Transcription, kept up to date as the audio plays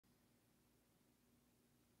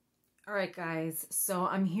All right, guys, so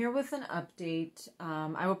I'm here with an update.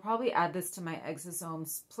 I will probably add this to my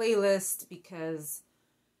exosomes playlist because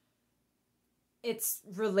it's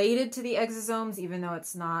related to the exosomes, even though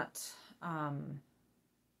it's not the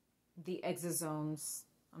exosomes.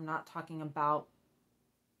 I'm not talking about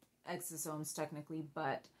exosomes technically,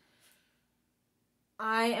 but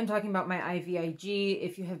I am talking about my Ivig.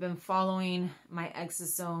 If you have been following my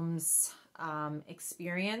exosomes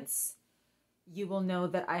experience, you will know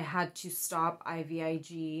that I had to stop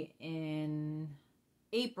Ivig in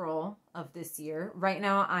April of this year. Right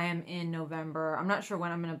now I am in November. I'm not sure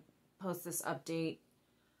when I'm going to post this update.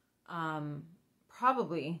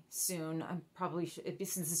 Probably soon. I probably should,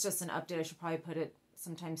 since it's just an update, I should probably put it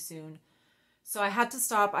sometime soon. So I had to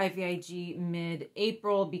stop Ivig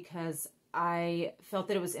mid-April because I felt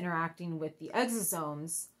that it was interacting with the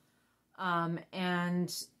exosomes.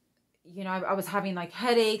 And you know, I was having like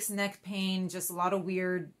headaches, neck pain, just a lot of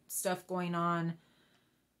weird stuff going on.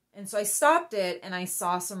 And so I stopped it and I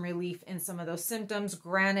saw some relief in some of those symptoms.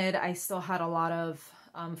 Granted, I still had a lot of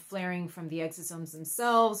flaring from the exosomes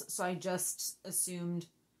themselves. So I just assumed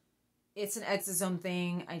it's an exosome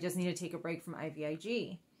thing. I just need to take a break from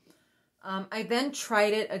Ivig. I then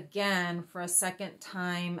tried it again for a second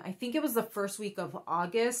time. I think it was the first week of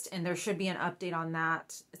August, and there should be an update on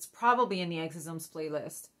that. It's probably in the exosomes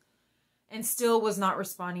playlist. And still was not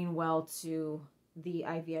responding well to the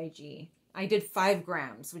Ivig. I did 5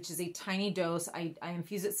 grams, which is a tiny dose. I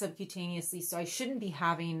infuse it subcutaneously, so I shouldn't be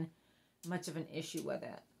having much of an issue with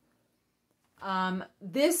it.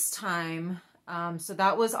 This time, so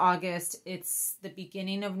that was August. It's the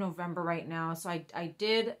beginning of November right now. So I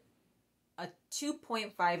did a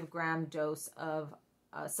 2.5 gram dose of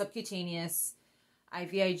subcutaneous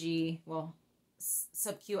Ivig, well,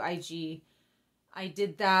 sub-Q IG. I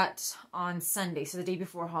did that on Sunday, so the day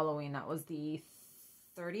before Halloween. That was the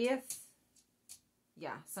 30th.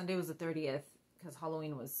 Yeah, Sunday was the 30th because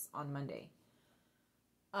Halloween was on Monday.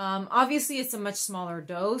 Obviously, it's a much smaller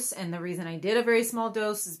dose, and the reason I did a very small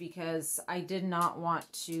dose is because I did not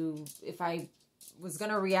want to, if I was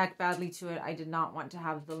going to react badly to it, I did not want to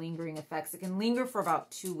have the lingering effects. It can linger for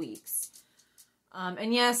about 2 weeks.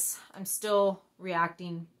 And yes, I'm still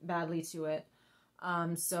reacting badly to it.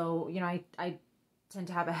 So, you know, I tend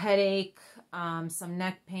to have a headache, some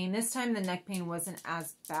neck pain. This time the neck pain wasn't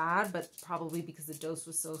as bad, but probably because the dose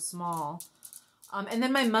was so small. And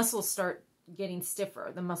then my muscles start getting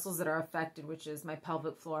stiffer, the muscles that are affected, which is my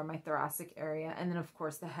pelvic floor, my thoracic area, and then of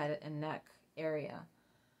course the head and neck area.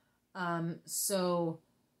 So,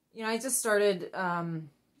 you know, I just started,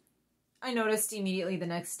 I noticed immediately the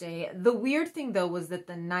next day. The weird thing though was that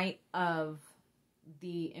the night of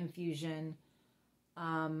the infusion,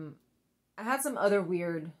 I had some other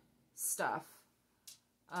weird stuff.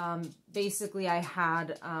 Basically, I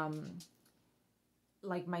had,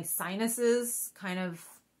 like, my sinuses kind of,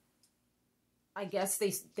 I guess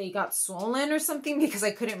they got swollen or something because I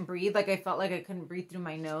couldn't breathe. Like, I felt like I couldn't breathe through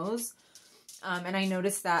my nose. And I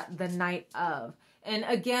noticed that the night of. And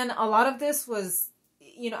again, a lot of this was,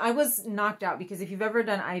 you know, I was knocked out because if you've ever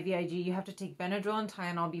done Ivig, you have to take Benadryl and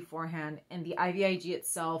Tylenol beforehand. And the Ivig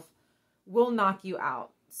itself will knock you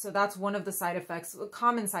out. So that's one of the side effects. A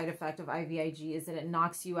common side effect of Ivig is that it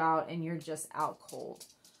knocks you out and you're just out cold.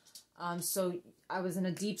 So I was in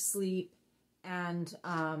a deep sleep and,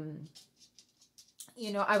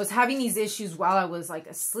 you know, I was having these issues while I was like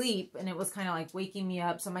asleep and it was kind of like waking me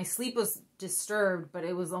up. So my sleep was disturbed, but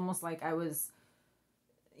it was almost like I was,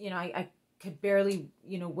 you know, I could barely,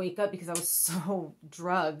 you know, wake up because I was so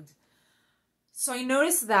drugged. So I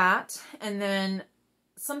noticed that, and then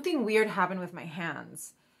something weird happened with my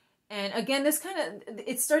hands. And again, this kind of,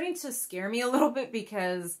 it's starting to scare me a little bit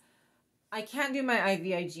because I can't do my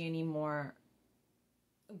Ivig anymore.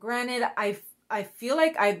 Granted, I feel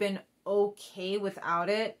like I've been okay without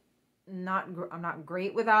it. I'm not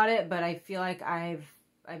great without it, but I feel like I've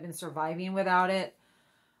been surviving without it.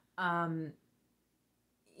 You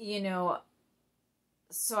know,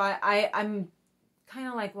 so I'm kind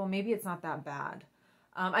of like, well, maybe it's not that bad.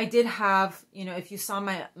 I did have, you know, if you saw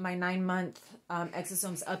my 9-month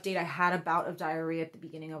exosomes update, I had a bout of diarrhea at the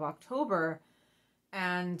beginning of October.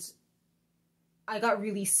 And I got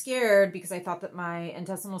really scared because I thought that my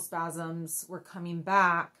intestinal spasms were coming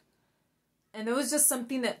back. And there was just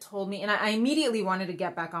something that told me, and I immediately wanted to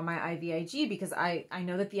get back on my Ivig because I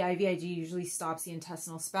know that the Ivig usually stops the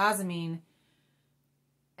intestinal spasming.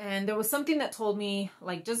 And there was something that told me,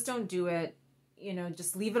 like, just don't do it. You know,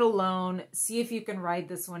 just leave it alone. See if you can ride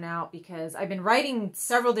this one out, because I've been riding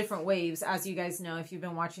several different waves. As you guys know, if you've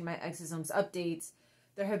been watching my exosomes updates,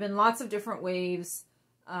 there have been lots of different waves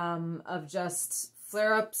of just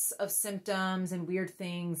flare-ups of symptoms and weird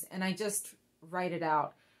things, and I just write it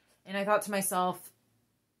out. And I thought to myself,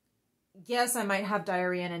 yes, I might have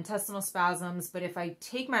diarrhea and intestinal spasms, but if I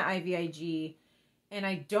take my IVIG and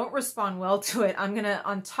I don't respond well to it, I'm going to,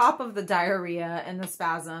 on top of the diarrhea and the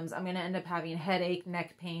spasms, I'm going to end up having headache,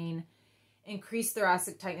 neck pain, increased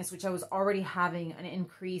thoracic tightness, which I was already having an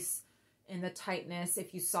increase in the tightness.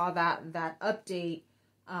 If you saw that update,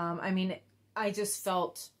 I mean, I just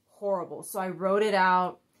felt horrible. So I wrote it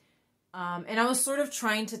out. And I was sort of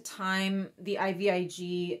trying to time the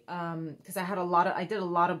IVIG, because I did a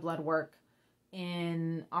lot of blood work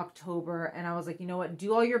in October, and I was like, you know what,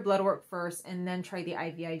 do all your blood work first and then try the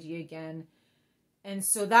IVIG again. And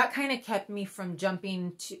so that kind of kept me from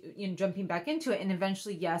jumping back into it. And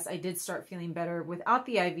eventually, yes, I did start feeling better without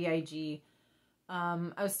the IVIG.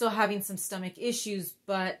 I was still having some stomach issues,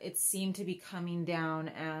 but it seemed to be coming down,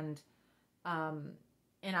 and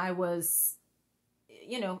I was,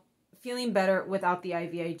 feeling better without the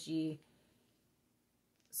IVIG.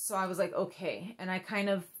 So I was like, okay. And I kind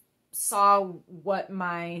of saw what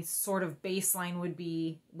my sort of baseline would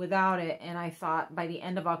be without it. And I thought by the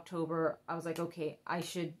end of October, I was like, okay, I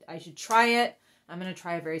should try it. I'm going to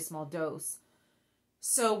try a very small dose.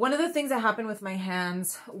 So one of the things that happened with my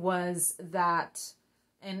hands was that,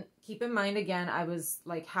 and keep in mind, again, I was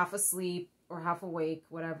like half asleep or half awake,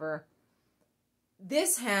 whatever.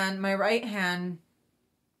 This hand, my right hand,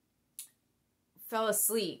 fell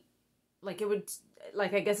asleep. I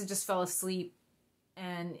guess it just fell asleep.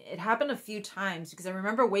 And it happened a few times because I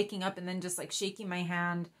remember waking up and then just like shaking my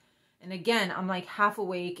hand. And again, I'm like half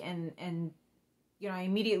awake and I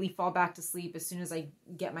immediately fall back to sleep as soon as I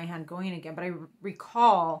get my hand going again. But I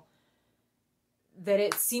recall that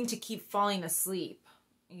it seemed to keep falling asleep.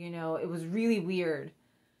 It was really weird.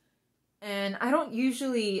 And I don't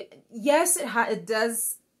usually, yes, it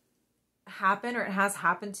does happen, or it has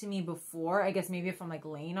happened to me before. I guess maybe if I'm like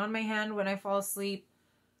laying on my hand when I fall asleep.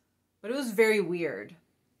 But it was very weird.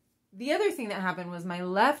 The other thing that happened was my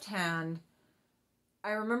left hand,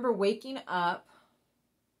 I remember waking up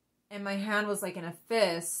and my hand was like in a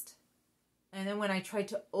fist. And then when I tried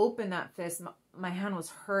to open that fist, my hand was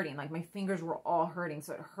hurting. Like my fingers were all hurting.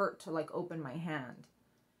 So it hurt to like open my hand.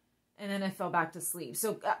 And then I fell back to sleep.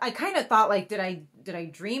 So I kind of thought like, did I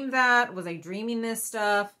dream that? Was I dreaming this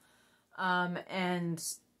stuff? And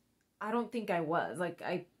I don't think I was. Like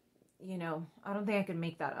I don't think I could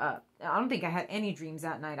make that up. I don't think I had any dreams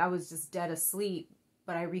that night. I was just dead asleep,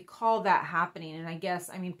 but I recall that happening. And I guess,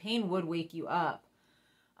 pain would wake you up.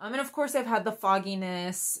 And of course I've had the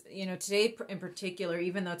fogginess, today in particular,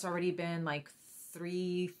 even though it's already been like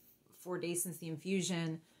 3-4 days since the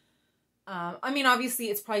infusion. Obviously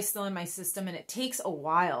it's probably still in my system, and it takes a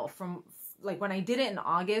while from like when I did it in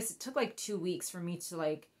August, it took like 2 weeks for me to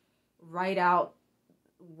like write out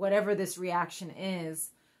whatever this reaction is.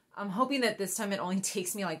 I'm hoping that this time it only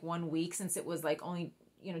takes me like 1 week, since it was like only,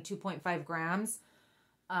 2.5 grams.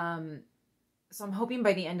 So I'm hoping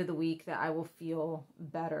by the end of the week that I will feel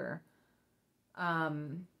better. I've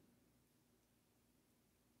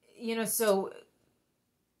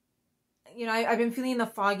been feeling the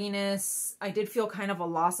fogginess. I did feel kind of a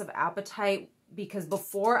loss of appetite, because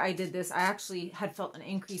before I did this, I actually had felt an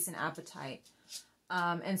increase in appetite.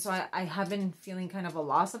 And so I have been feeling kind of a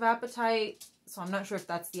loss of appetite. So I'm not sure if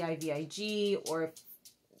that's the IVIG or if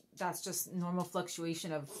that's just normal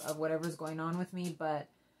fluctuation of whatever's going on with me. But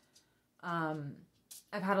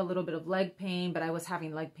I've had a little bit of leg pain, but I was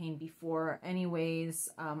having leg pain before anyways,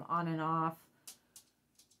 on and off.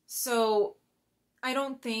 So I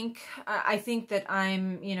think that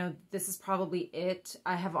this is probably it.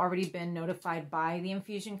 I have already been notified by the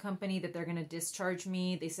infusion company that they're going to discharge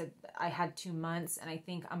me. They said I had 2 months, and I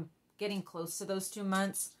think I'm getting close to those 2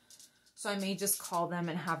 months. So I may just call them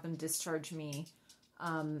and have them discharge me,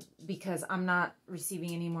 because I'm not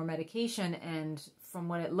receiving any more medication. And from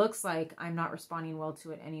what it looks like, I'm not responding well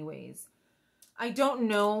to it anyways. I don't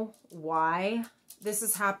know why this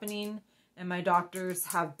is happening, and my doctors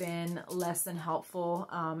have been less than helpful.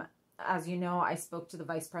 As you know, I spoke to the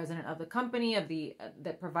vice president of the company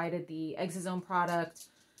that provided the Exosome product.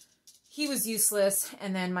 He was useless,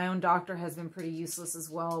 and then my own doctor has been pretty useless as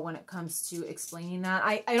well when it comes to explaining that.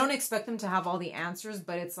 I don't expect them to have all the answers,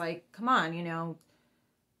 but it's like, come on,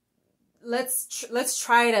 let's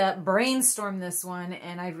try to brainstorm this one,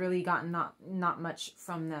 and I've really gotten not much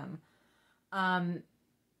from them.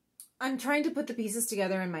 I'm trying to put the pieces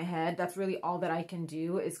together in my head. That's really all that I can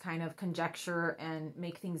do, is kind of conjecture and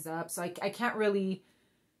make things up. So I can't really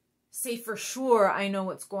say for sure I know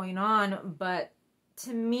what's going on, but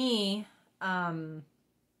to me,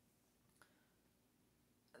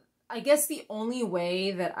 I guess the only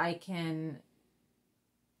way that I can,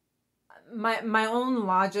 my own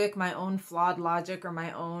logic, my own flawed logic, or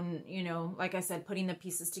my own, you know, like I said, putting the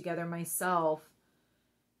pieces together myself,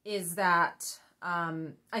 is that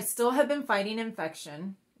I still have been fighting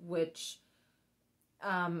infection, which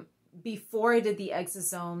before I did the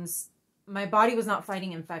exosomes, my body was not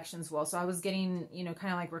fighting infections well. So I was getting, you know,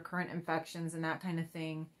 kind of like recurrent infections and that kind of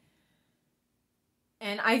thing.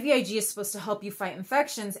 And IVIG is supposed to help you fight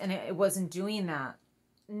infections, and it wasn't doing that.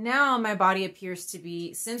 Now my body appears to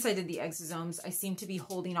be, since I did the exosomes, I seem to be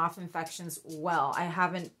holding off infections well. I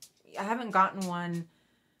haven't gotten one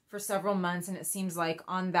for several months, and it seems like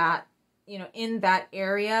on that, you know, in that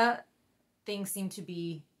area, things seem to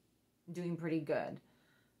be doing pretty good.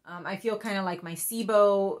 I feel kind of like my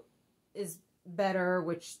SIBO is better,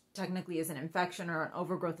 which technically is an infection or an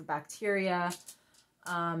overgrowth of bacteria.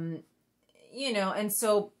 You know, and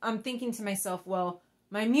so I'm thinking to myself, well,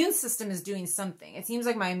 my immune system is doing something. It seems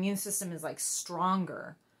like my immune system is like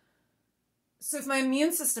stronger. So if my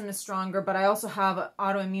immune system is stronger, but I also have an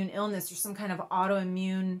autoimmune illness or some kind of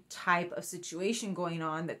autoimmune type of situation going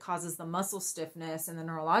on that causes the muscle stiffness and the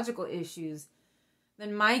neurological issues,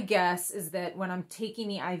 then my guess is that when I'm taking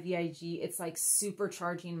the IVIG, it's like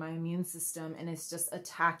supercharging my immune system, and it's just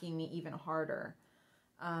attacking me even harder.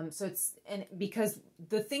 So it's, and because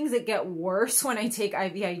the things that get worse when I take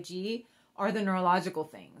IVIG are the neurological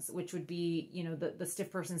things, which would be, you know, the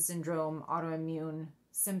stiff person syndrome, autoimmune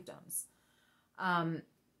symptoms. And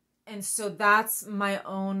so that's my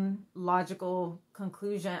own logical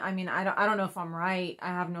conclusion. I mean, I don't know if I'm right. I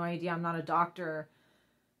have no idea. I'm not a doctor.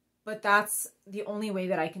 But that's the only way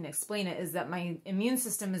that I can explain it, is that my immune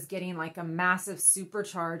system is getting like a massive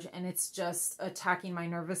supercharge, and it's just attacking my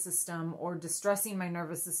nervous system or distressing my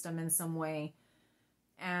nervous system in some way.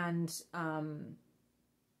 And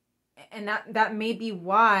that may be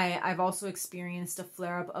why I've also experienced a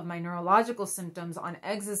flare-up of my neurological symptoms on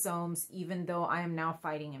exosomes, even though I am now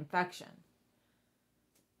fighting infection.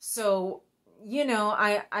 So, you know,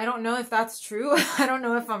 I don't know if that's true. I don't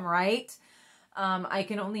know if I'm right. I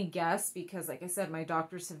can only guess because, like I said, my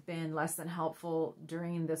doctors have been less than helpful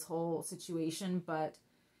during this whole situation, but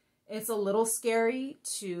it's a little scary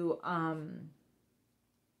to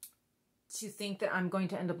think that I'm going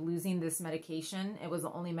to end up losing this medication. It was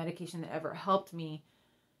the only medication that ever helped me.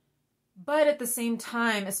 But at the same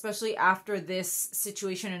time, especially after this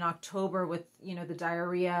situation in October with, you know, the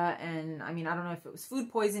diarrhea, and I mean, I don't know if it was food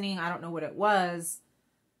poisoning. I don't know what it was.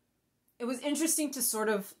 It was interesting to sort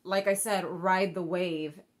of, like I said, ride the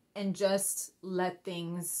wave and just let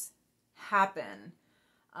things happen,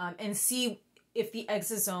 and see if the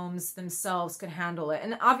exosomes themselves could handle it.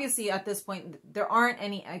 And obviously at this point, there aren't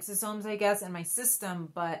any exosomes, I guess, in my system,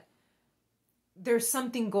 but there's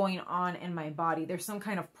something going on in my body. There's some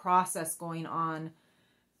kind of process going on,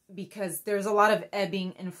 because there's a lot of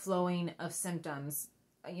ebbing and flowing of symptoms.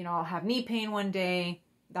 You know, I'll have knee pain one day,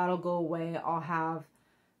 that'll go away. I'll have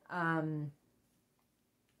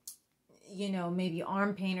you know, maybe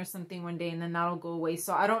arm pain or something one day, and then that'll go away.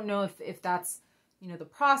 So I don't know if that's, you know, the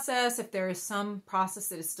process, if there is some process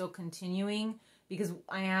that is still continuing, because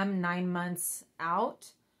I am 9 months out.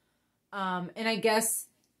 And I guess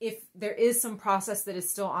if there is some process that is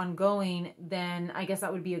still ongoing, then I guess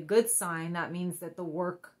that would be a good sign. That means that the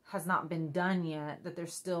work has not been done yet, that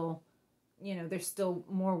there's still, you know, there's still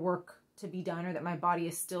more work to be done, or that my body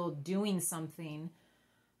is still doing something.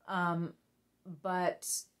 But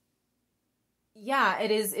yeah,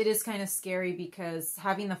 it is kind of scary, because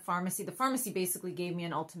having the pharmacy basically gave me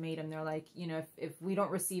an ultimatum. They're like, you know, if we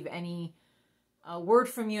don't receive any word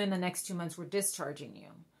from you in the next 2 months, we're discharging you.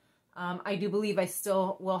 I do believe I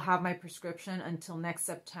still will have my prescription until next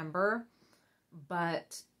September,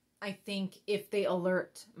 but I think if they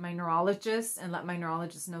alert my neurologist and let my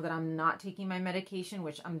neurologist know that I'm not taking my medication,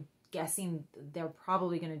 which I'm guessing they're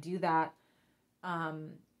probably going to do that,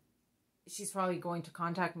 she's probably going to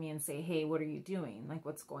contact me and say, hey, what are you doing? Like,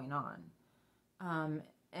 what's going on?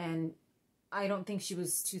 And I don't think she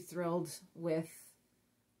was too thrilled with,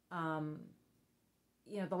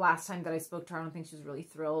 you know, the last time that I spoke to her. I don't think she was really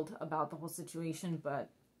thrilled about the whole situation, but,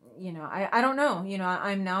 you know, I don't know. You know,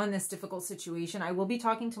 I'm now in this difficult situation. I will be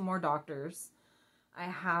talking to more doctors. I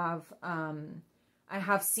have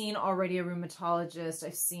seen already a rheumatologist.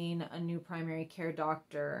 I've seen a new primary care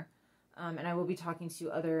doctor, and I will be talking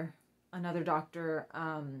to another doctor.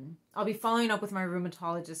 I'll be following up with my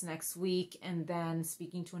rheumatologist next week, and then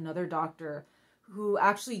speaking to another doctor who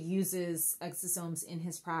actually uses exosomes in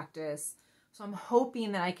his practice. So I'm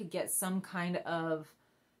hoping that I could get some kind of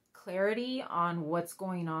clarity on what's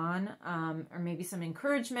going on, or maybe some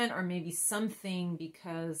encouragement, or maybe something,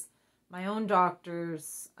 because my own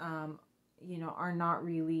doctors, you know, are not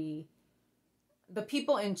really, the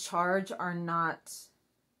people in charge are not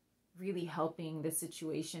really helping the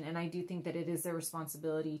situation. And I do think that it is their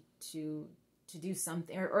responsibility to do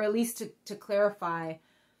something, or at least to clarify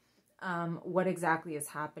what exactly is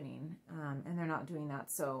happening. And they're not doing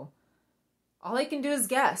that. So all I can do is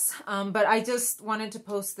guess. But I just wanted to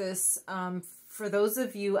post this for those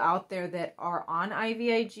of you out there that are on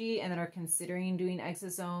IVIG and that are considering doing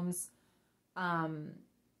exosomes.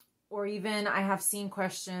 Or even I have seen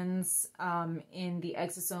questions in the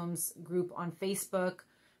exosomes group on Facebook,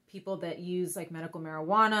 people that use like medical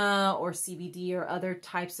marijuana or CBD or other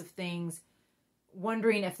types of things,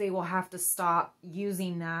 wondering if they will have to stop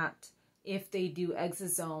using that if they do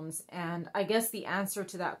exosomes. And I guess the answer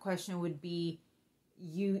to that question would be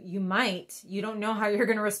you might. You don't know how you're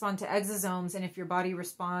going to respond to exosomes, and if your body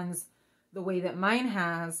responds the way that mine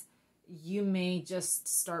has, you may just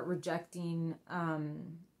start rejecting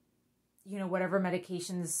you know, whatever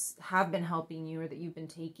medications have been helping you or that you've been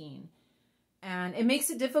taking. And it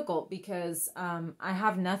makes it difficult because I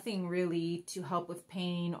have nothing really to help with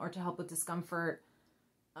pain or to help with discomfort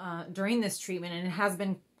during this treatment. And it has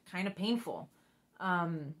been kind of painful.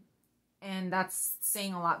 And that's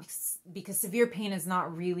saying a lot because severe pain is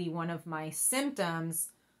not really one of my symptoms.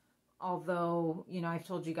 Although, you know, I've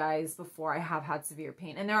told you guys before, I have had severe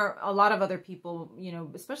pain. And there are a lot of other people, you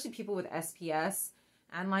know, especially people with SPS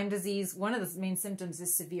and Lyme disease. One of the main symptoms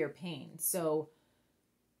is severe pain. So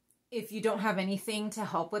if you don't have anything to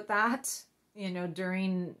help with that, you know,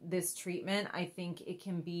 during this treatment, I think it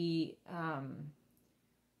can be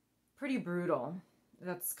pretty brutal.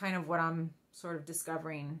 That's kind of what I'm sort of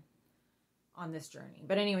discovering on this journey.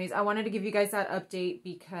 But anyways, I wanted to give you guys that update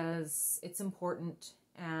because it's important.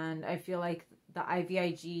 And I feel like the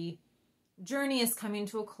IVIG journey is coming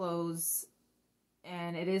to a close.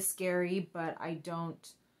 And it is scary, but I don't,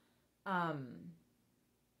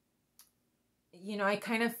 you know, I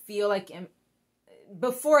kind of feel like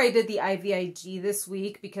before I did the IVIG this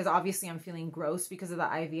week, because obviously I'm feeling gross because of the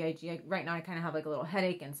IVIG. Right now I kind of have like a little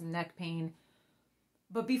headache and some neck pain.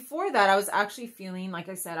 But before that, I was actually feeling, like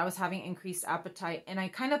I said, I was having increased appetite. And I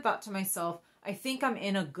kind of thought to myself, I think I'm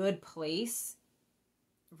in a good place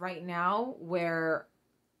right now where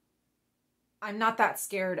I'm not that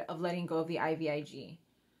scared of letting go of the IVIG.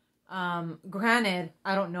 Granted,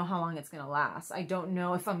 I don't know how long it's going to last. I don't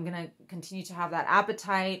know if I'm going to continue to have that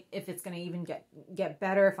appetite, if it's going to even get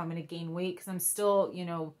better, if I'm going to gain weight, because I'm still, you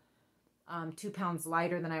know, 2 pounds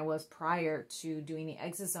lighter than I was prior to doing the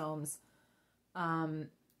exosomes.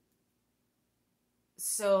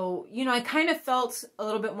 So, you know, I kind of felt a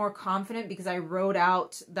little bit more confident because I rode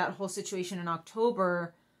out that whole situation in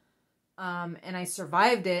October. And I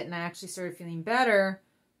survived it and I actually started feeling better.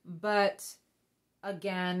 But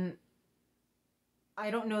again,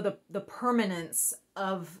 I don't know the permanence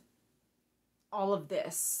of all of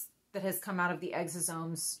this that has come out of the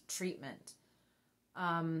exosomes treatment.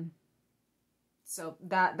 So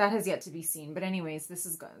that has yet to be seen. But anyways, this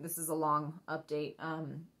is a long update.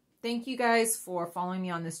 Thank you guys for following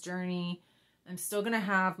me on this journey. I'm still going to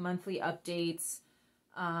have monthly updates.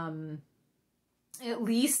 At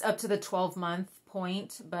least up to the 12-month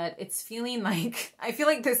point, but it's feeling like, I feel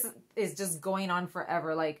like this is just going on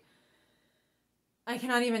forever. Like, I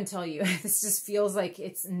cannot even tell you. This just feels like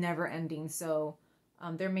it's never ending. So,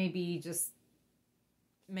 there may be just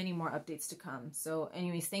many more updates to come. So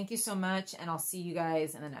anyways, thank you so much, and I'll see you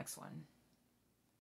guys in the next one.